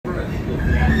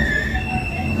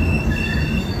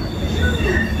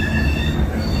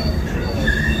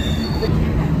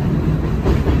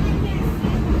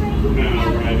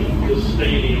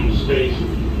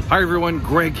Hi everyone,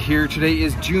 Greg here. Today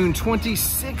is June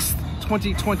 26th,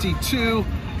 2022,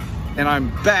 and I'm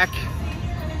back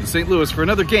in St. Louis for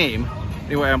another game.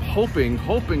 Anyway, I'm hoping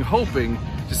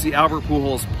to see Albert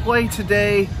Pujols play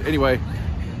today. Anyway,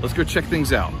 let's go check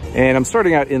things out. And I'm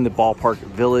starting out in the Ballpark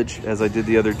Village as I did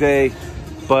the other day,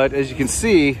 but as you can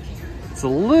see, it's a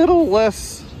little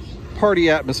less party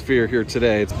atmosphere here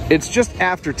today. It's just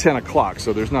after 10 o'clock,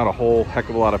 so there's not a whole heck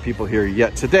of a lot of people here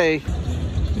yet today.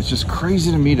 It's just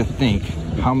crazy to me to think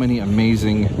how many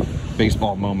amazing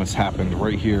baseball moments happened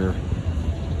right here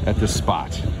at this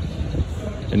spot.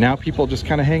 And now people just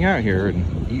kind of hang out here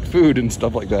and eat food and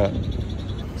stuff like that.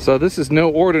 So this is no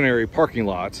ordinary parking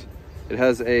lot. It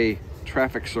has a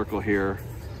traffic circle here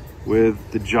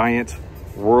with the giant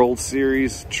World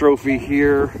Series trophy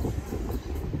here.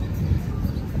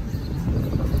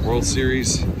 World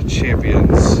Series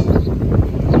champions.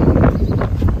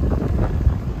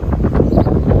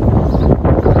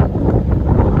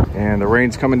 And the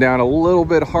rain's coming down a little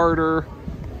bit harder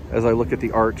as I look at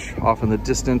the arch off in the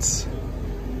distance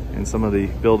and some of the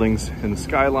buildings in the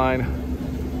skyline.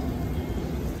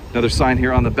 Another sign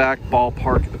here on the back,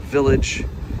 Ballpark Village,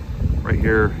 right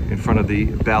here in front of the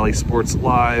Bally Sports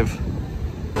Live.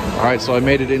 All right, so I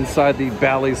made it inside the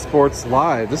Bally Sports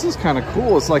Live. This is kind of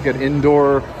cool. It's like an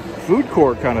indoor food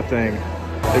court kind of thing.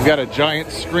 They've got a giant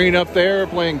screen up there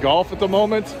playing golf at the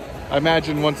moment. I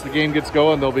imagine once the game gets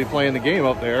going, they'll be playing the game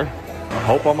up there. I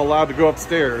hope I'm allowed to go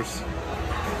upstairs.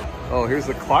 Oh, here's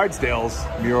the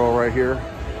Clydesdales mural right here.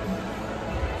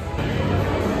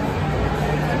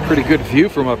 Pretty good view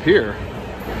from up here.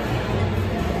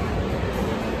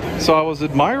 So I was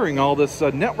admiring all this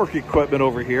network equipment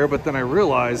over here, but then I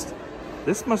realized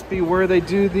this must be where they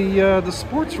do the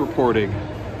sports reporting.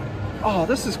 Oh,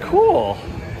 this is cool.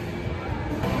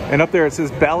 And up there it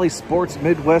says Bally Sports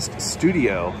Midwest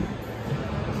Studio.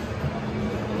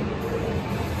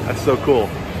 That's so cool.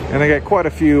 And they got quite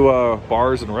a few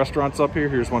bars and restaurants up here.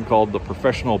 Here's one called the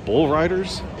Professional Bull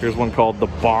Riders. Here's one called the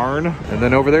Barn. And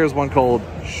then over there is one called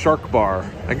Shark Bar.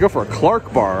 I can go for a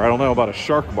Clark Bar. I don't know about a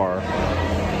Shark Bar.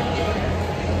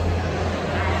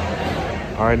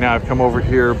 All right, now I've come over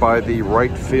here by the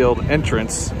right field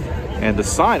entrance, and the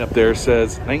sign up there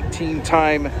says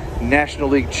 19-time National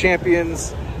League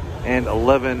champions and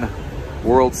 11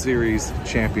 World Series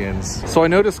champions. So I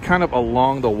noticed kind of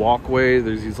along the walkway,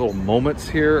 there's these little moments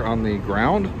here on the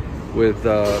ground with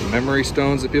memory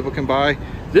stones that people can buy.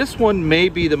 This one may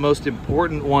be the most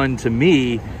important one to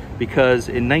me because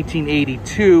in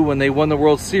 1982, when they won the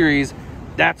World Series,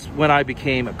 that's when I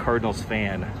became a Cardinals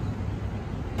fan.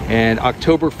 And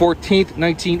October 14th,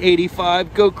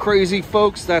 1985, go crazy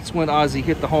folks, that's when Ozzie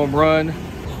hit the home run.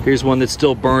 Here's one that's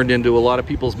still burned into a lot of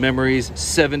people's memories,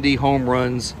 70 home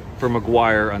runs for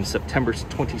McGuire on September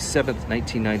 27th,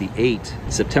 1998.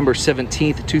 September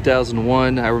 17th,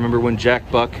 2001, I remember when Jack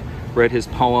Buck read his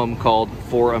poem called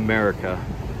For America.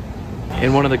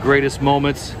 And one of the greatest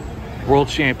moments, world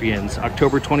champions,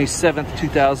 October 27th,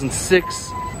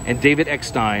 2006, and David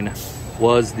Eckstein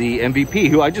was the MVP,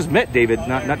 who I just met David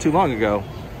not too long ago.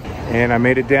 And I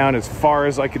made it down as far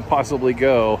as I could possibly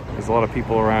go. There's a lot of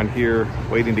people around here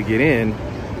waiting to get in.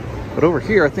 But over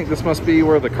here, I think this must be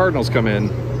where the Cardinals come in.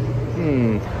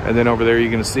 And then over there, you're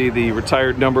gonna see the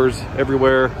retired numbers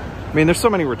everywhere. I mean, there's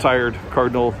so many retired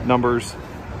Cardinal numbers.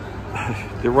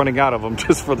 They're running out of them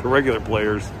just for the regular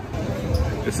players.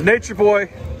 It's a Nature Boy.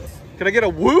 Can I get a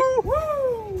woo?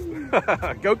 Woo!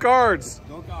 Go Cards!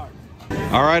 Go Cards!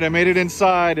 All right, I made it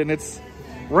inside and it's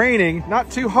raining, not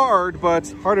too hard, but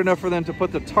hard enough for them to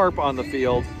put the tarp on the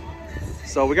field.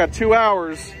 So we got 2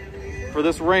 hours for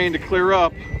this rain to clear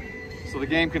up so the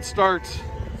game can start.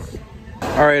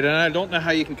 All right, and I don't know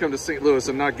how you can come to St. Louis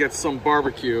and not get some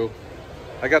barbecue.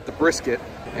 I got the brisket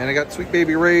and I got Sweet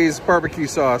Baby Ray's barbecue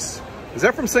sauce. Is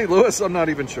that from St. Louis? I'm not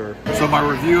even sure. So my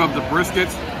review of the brisket,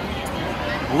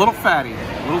 a little fatty,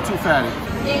 a little too fatty.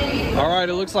 All right,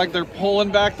 it looks like they're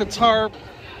pulling back the tarp.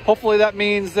 Hopefully that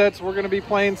means that we're gonna be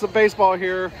playing some baseball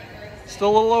here.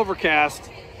 Still a little overcast.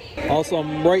 Also,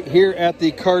 I'm right here at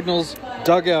the Cardinals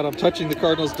dugout. I'm touching the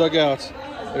Cardinals dugout.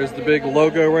 There's the big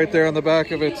logo right there on the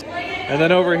back of it. And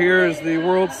then over here is the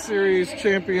World Series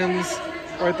champions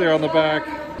right there on the back.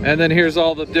 And then here's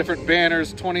all the different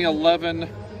banners, 2011,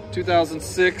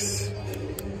 2006.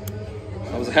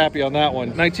 I was happy on that one.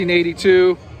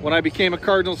 1982, when I became a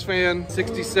Cardinals fan,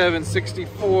 67,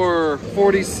 64,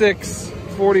 46,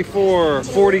 44,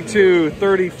 42,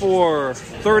 34,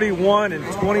 31,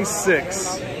 and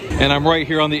 26. And I'm right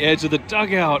here on the edge of the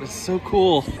dugout. It's so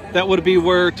cool. That would be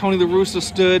where Tony La Russa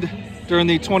stood during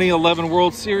the 2011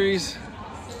 World Series,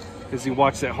 as he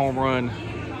watched that home run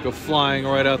go flying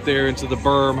right out there into the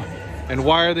berm. And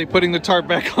why are they putting the tarp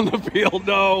back on the field?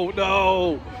 No,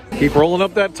 no. Keep rolling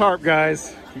up that tarp,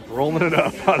 guys. Keep rolling it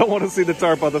up. I don't want to see the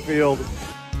tarp on the field.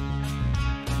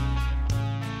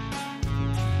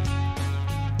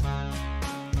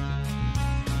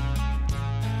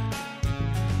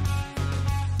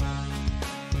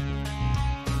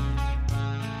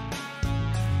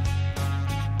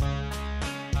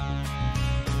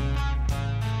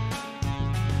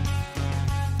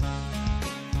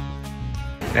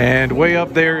 And way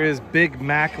up there is Big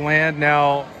Mac Land.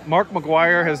 Now, Mark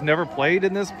McGwire has never played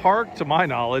in this park, to my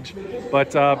knowledge,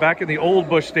 but back in the old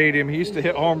Busch Stadium, he used to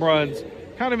hit home runs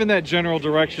kind of in that general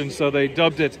direction, so they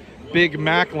dubbed it Big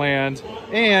Mac Land.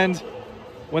 And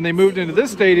when they moved into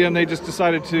this stadium, they just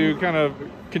decided to kind of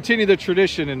continue the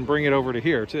tradition and bring it over to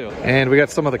here, too. And we got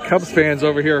some of the Cubs fans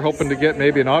over here hoping to get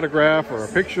maybe an autograph or a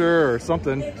picture or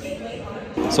something.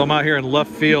 So I'm out here in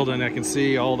left field, and I can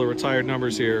see all the retired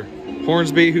numbers here.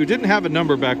 Hornsby, who didn't have a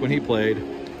number back when he played.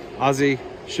 Ozzie,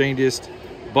 Shane Dist,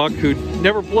 Buck, who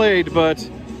never played, but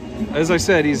as I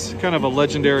said, he's kind of a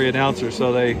legendary announcer,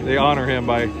 so they honor him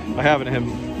by having him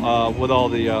with all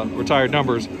the retired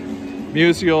numbers.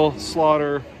 Musial,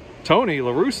 Slaughter, Tony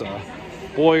La Russa,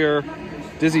 Boyer,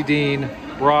 Dizzy Dean,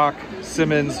 Brock,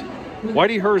 Simmons,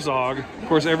 Whitey Herzog. Of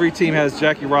course, every team has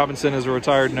Jackie Robinson as a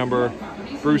retired number.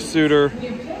 Bruce Sutter,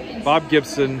 Bob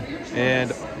Gibson,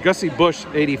 and Gussie Busch,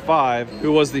 85,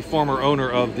 who was the former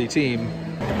owner of the team.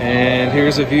 And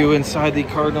here's a view inside the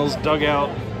Cardinals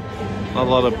dugout. Not a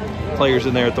lot of players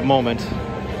in there at the moment.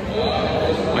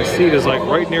 My seat is like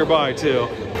right nearby too.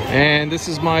 And this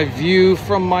is my view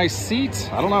from my seat.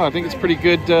 I don't know, I think it's pretty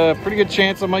good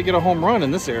chance I might get a home run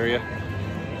in this area.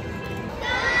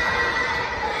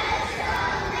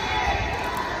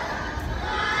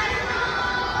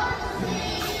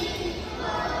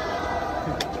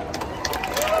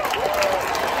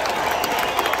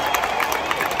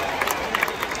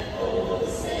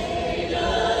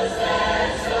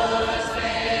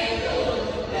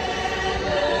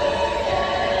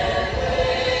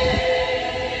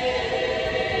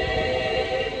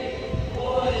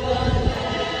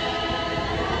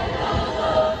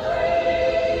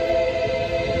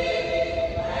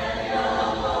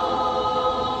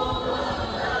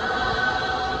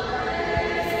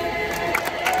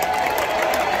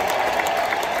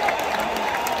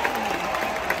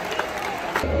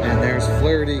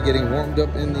 Flaherty getting warmed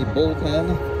up in the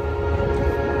bullpen.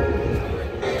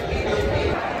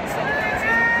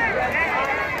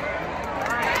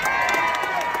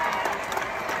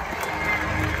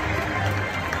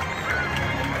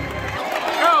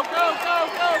 Go, go, go,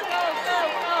 go, go, go,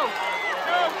 go!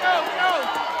 Go, go, go!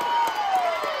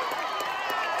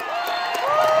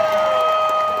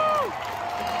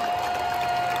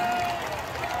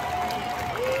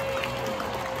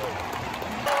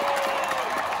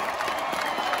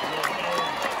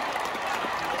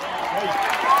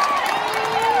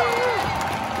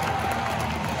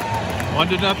 One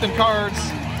to nothing Cards.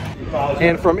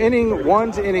 And from inning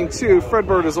 1 to inning 2, Fred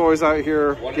Bird is always out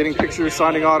here getting pictures,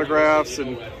 signing autographs,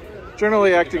 and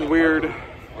generally acting weird.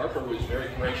 Harper was very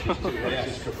gracious to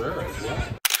Alexis Cabrera as well.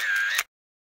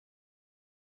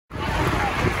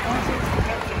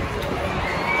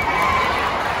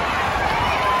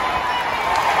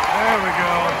 There we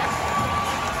go.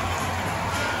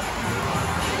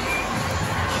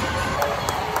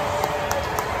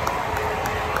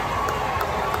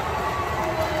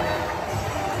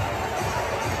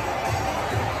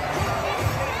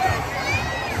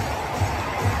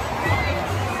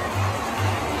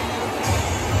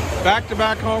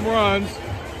 Back-to-back home runs,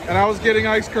 and I was getting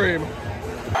ice cream.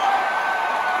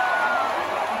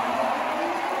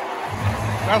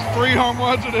 That's 3 home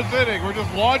runs in this inning. We're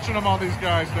just launching them on these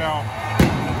guys now.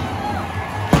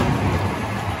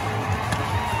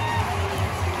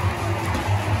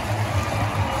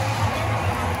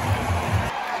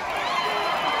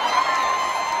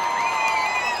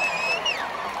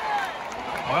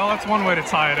 Well, that's one way to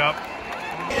tie it up.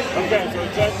 Okay, so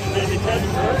maybe Ted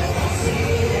first.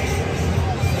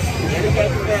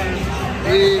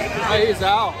 He's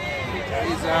out.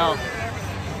 He's out.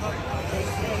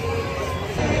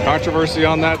 Controversy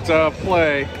on that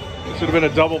play. It should have been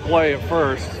a double play at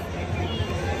first.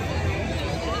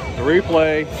 The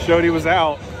replay showed he was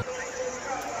out.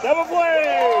 Double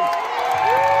play!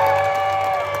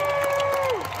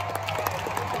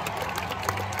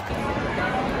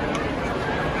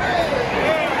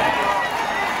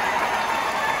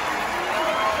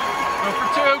 Go for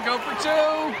 2. Go for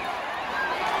two.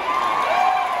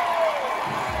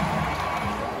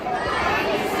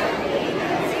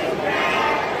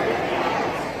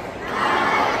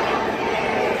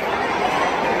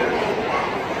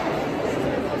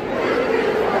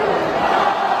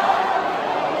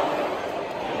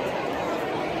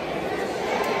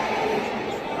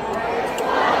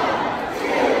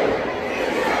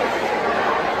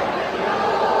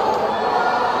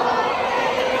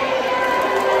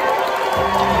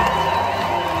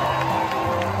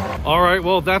 All right,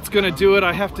 well, that's gonna do it.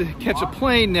 I have to catch a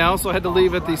plane now, so I had to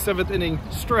leave at the 7th inning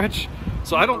stretch.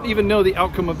 So I don't even know the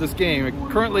outcome of this game.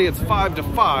 Currently, it's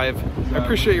 5-5. I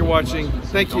appreciate you watching.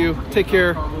 Thank you, take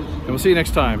care, and we'll see you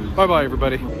next time. Bye-bye,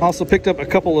 everybody. Also picked up a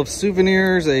couple of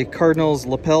souvenirs, a Cardinals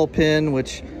lapel pin,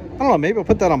 which, I don't know, maybe I'll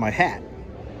put that on my hat.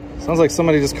 Sounds like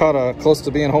somebody just caught a close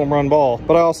to being home run ball.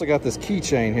 But I also got this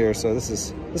keychain here, so this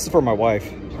is for my wife.